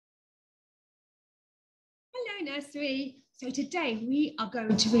Hello, nursery. So today we are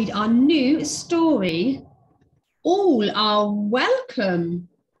going to read our new story. All are welcome.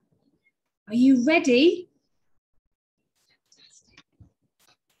 Are you ready?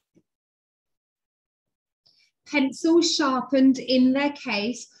 Pencils sharpened in their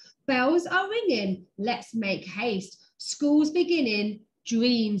case, bells are ringing. Let's make haste. School's beginning,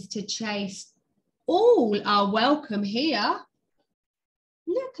 dreams to chase. All are welcome here.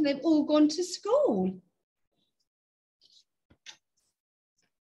 Look, and they've all gone to school.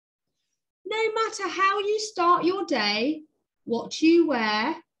 No matter how you start your day, what you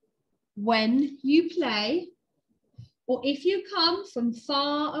wear, when you play, or if you come from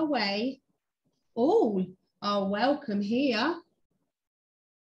far away, all are welcome here.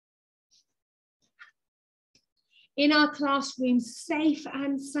 In our classrooms, safe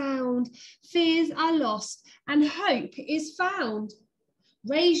and sound, fears are lost and hope is found.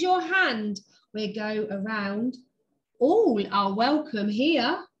 Raise your hand, we go around. All are welcome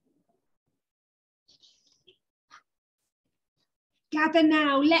here. Gather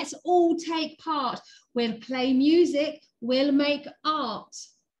now, let's all take part. We'll play music, we'll make art.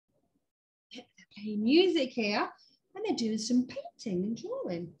 They're playing music here and they're doing some painting and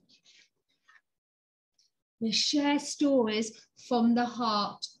drawing. We'll share stories from the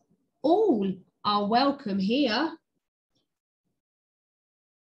heart. All are welcome here.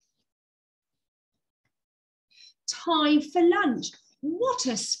 Time for lunch. What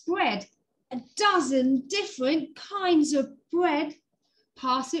a spread. A dozen different kinds of bread.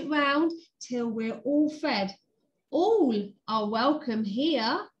 Pass it round till we're all fed. All are welcome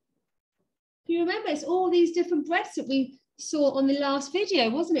here. You remember it's all these different breads that we saw on the last video,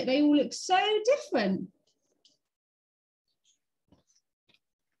 wasn't it? They all look so different.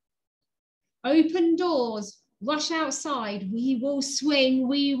 Open doors, rush outside. We will swing,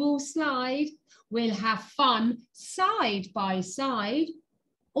 we will slide. We'll have fun side by side.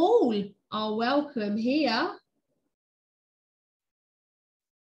 All are welcome here.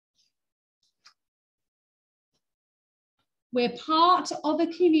 We're part of a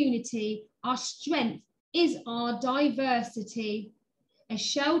community. Our strength is our diversity. A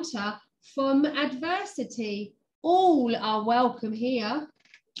shelter from adversity. All are welcome here.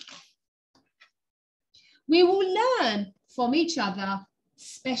 We will learn from each other.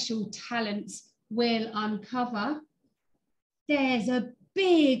 Special talents we'll uncover. There's a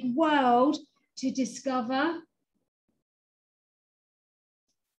big world to discover.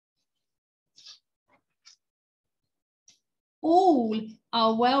 All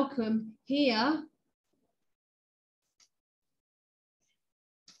are welcome here.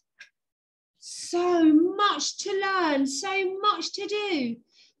 So much to learn, so much to do.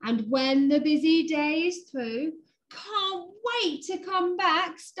 And when the busy day is through, can't wait to come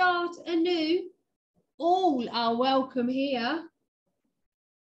back, start anew. All are welcome here.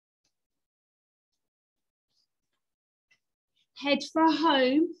 Head for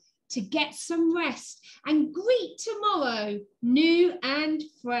home to get some rest and greet tomorrow new and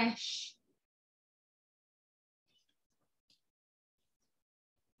fresh.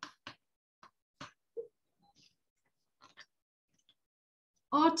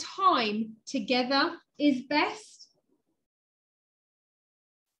 Our time together is best.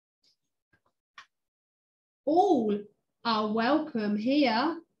 All are welcome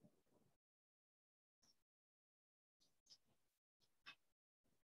here.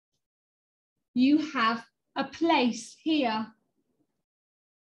 You have a place here.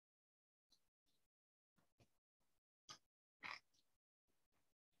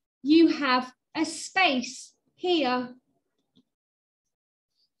 You have a space here.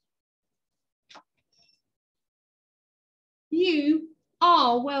 You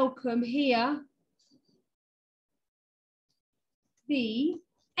are welcome here. The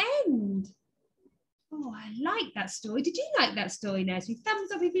end. Oh, I like that story. Did you like that story, Nursery?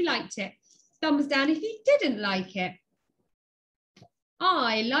 Thumbs up if you liked it. Thumbs down if you didn't like it.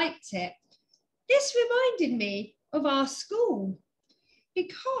 I liked it. This reminded me of our school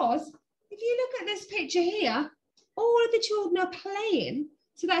because if you look at this picture here, all of the children are playing.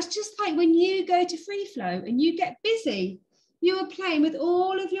 So that's just like when you go to free flow and you get busy. You are playing with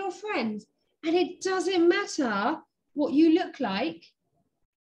all of your friends and it doesn't matter what you look like.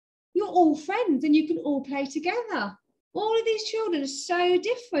 You're all friends and you can all play together. All of these children are so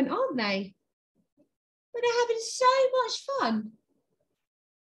different, aren't they? But they're having so much fun.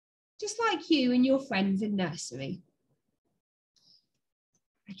 Just like you and your friends in nursery.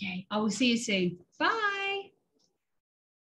 Okay, I will see you soon. Bye.